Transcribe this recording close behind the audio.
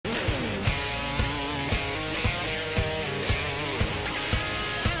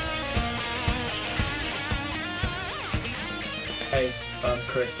I'm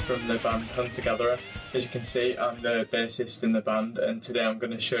Kris from the band Hunter Gatherer. As you can see, I'm the bassist in the band, and today I'm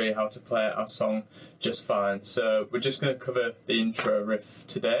going to show you how to play our song Just Fine. So we're just going to cover the intro riff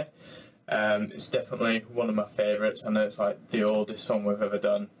today. It's definitely one of my favourites. I know it's like the oldest song we've ever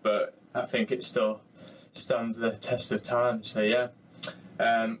done, but I think it still stands the test of time, so yeah.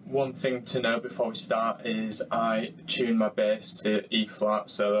 One thing to know before we start is I tune my bass to E flat,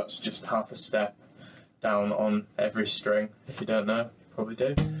 so that's just half a step down on every string. If you don't know, you probably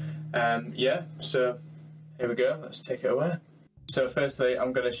do. Yeah, so here we go, let's take it away. So firstly,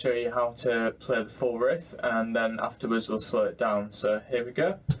 I'm going to show you how to play the full riff, and then afterwards we'll slow it down. So here we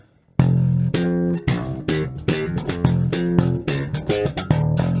go.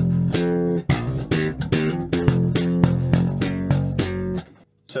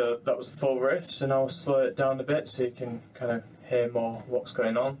 So that was a full riff, so now I'll slow it down a bit so you can kind of hear more what's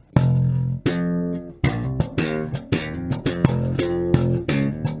going on.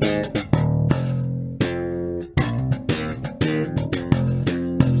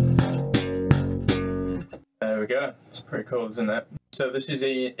 There we go, it's pretty cool, isn't it? So this is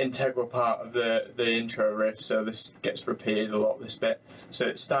the integral part of the intro riff, so this gets repeated a lot, this bit. So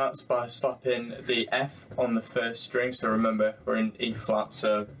it starts by slapping the F on the first string, so remember we're in E flat,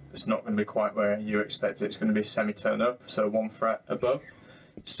 so it's not going to be quite where you expect it. It's going to be semitone up, so 1 fret above.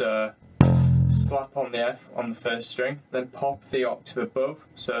 So slap on the F on the first string, then pop the octave above,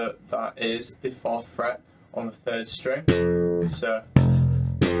 so that is the 4th fret on the 3rd string. So,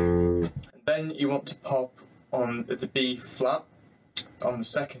 and then you want to pop on the B flat on the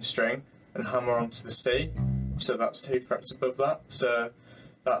 2nd string and hammer onto the C, so that's 2 frets above that. So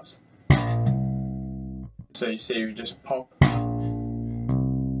that's, so you see we just pop,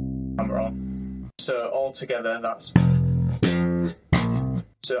 hammer on. So all together that's.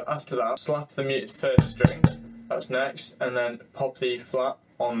 So after that, slap the muted 1st string, that's next, and then pop the E flat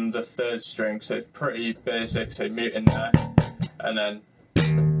on the 3rd string. So it's pretty basic, so mute in there, and then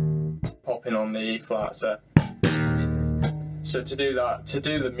popping on the E flat. So to do that, to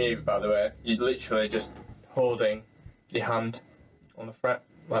do the mute, by the way, you're literally just holding your hand on the fret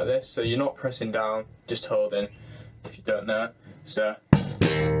like this. So you're not pressing down, just holding, if you don't know. So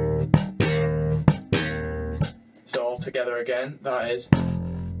all together again, that is.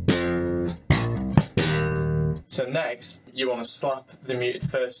 So next, you want to slap the muted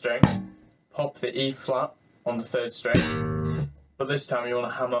 1st string, pop the E flat on the 3rd string, but this time you want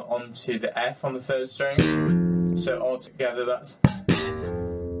to hammer onto the F on the 3rd string. So all together that's.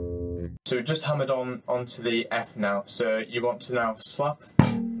 So we just hammered onto the F now. So you want to now slap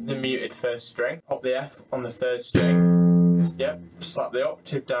the muted 1st string, pop the F on the 3rd string. Yep. Slap the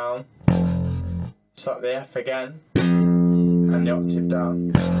octave down, slap the F again, and the octave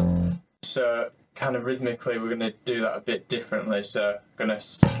down. So kind of rhythmically we're going to do that a bit differently. So I'm going to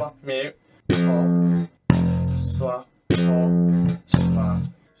slap mute, pop, slap, pop, slap.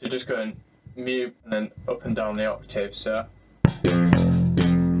 So you're just going mute and then up and down the octave. So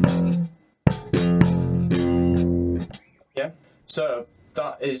yeah, so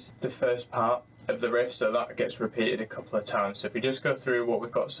that is the first part of the riff, so that gets repeated a couple of times. So if we just go through what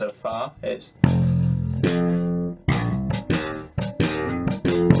we've got so far, it's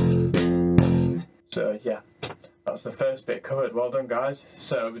so yeah, that's the first bit covered. Well done, guys.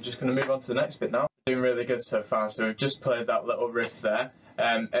 So we're just going to move on to the next bit now. Doing really good so far. So we've just played that little riff there.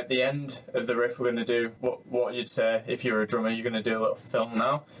 At the end of the riff, we're going to do what you'd say if you were a drummer. You're going to do a little fill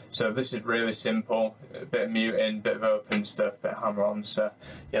now. So this is really simple. A bit of muting, bit of open stuff, bit of hammer on. So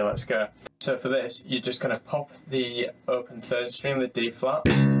yeah, let's go. So for this, you're just going to pop the open 3rd string, the D flat,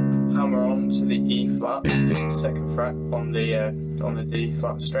 hammer on to the E flat, the 2nd fret on the D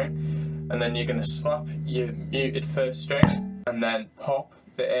flat string, and then you're going to slap your muted 1st string, and then pop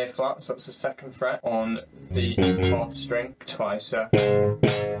the A flat, so that's the 2nd fret on the 4th string twice. So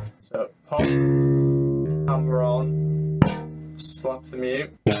pop, hammer on, slap the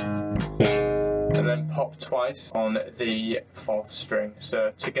mute, and then pop twice on the 4th string.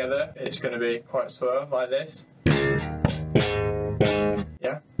 So together it's going to be quite slow like this.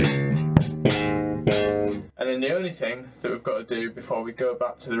 Yeah. And then the only thing that we've got to do before we go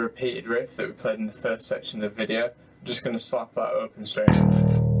back to the repeated riff that we played in the first section of the video, I'm just going to slap that open string.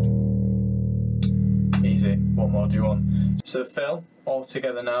 Easy, what more do you want? So the fill all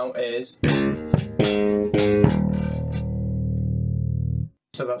together now is.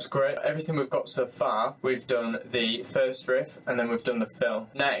 So that's great. Everything we've got so far, we've done the first riff and then we've done the fill.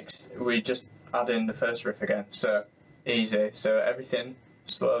 Next, we just add in the first riff again. So easy. So everything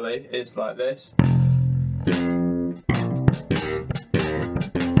slowly is like this.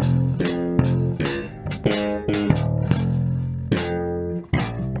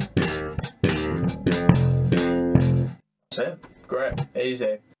 That's it. Great,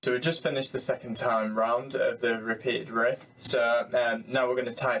 easy. So we just finished the second time round of the repeated riff. So now we're going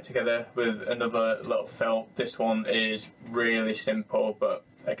to tie it together with another little fill. This one is really simple, but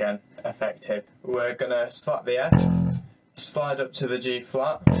again, effective. We're going to slap the F, slide up to the G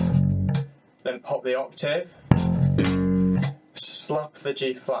flat, then pop the octave, slap the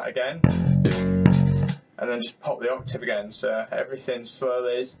G flat again, and then just pop the octave again. So everything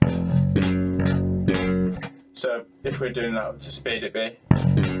slowly is. So if we're doing that to speed it be,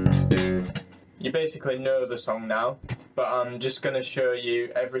 you basically know the song now, but I'm just going to show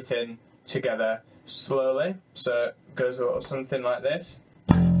you everything together slowly. So it goes a little something like this.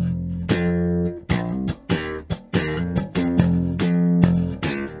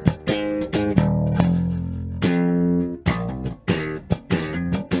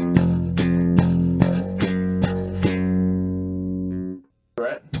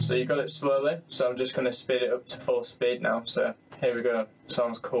 So you got it slowly, so I'm just going to speed it up to full speed now. So here we go.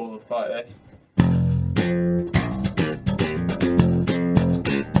 Sounds cool like this.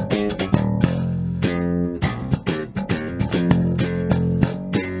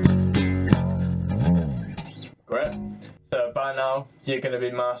 Great. So by now you're going to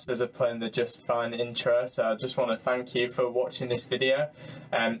be masters of playing the Just Fine intro, so I just want to thank you for watching this video.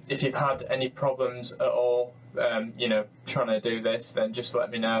 If you've had any problems at all, you know, trying to do this, then just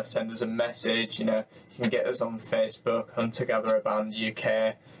let me know, send us a message. You know, you can get us on Facebook, Hunter Gatherer Band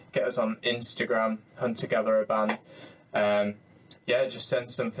UK, get us on Instagram, Hunter Gatherer Band. Yeah, just send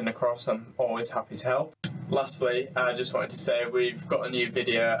something across, I'm always happy to help. Lastly, I just wanted to say we've got a new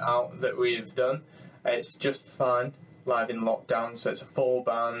video out that we've done. It's Just Fine, live in lockdown, so it's a full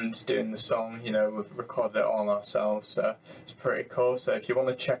band doing the song. You know, we've recorded it all ourselves, so it's pretty cool. So if you want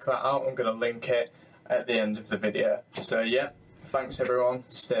to check that out, I'm going to link it at the end of the video. So yeah, thanks everyone,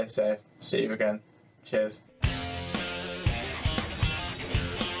 stay safe, see you again, cheers.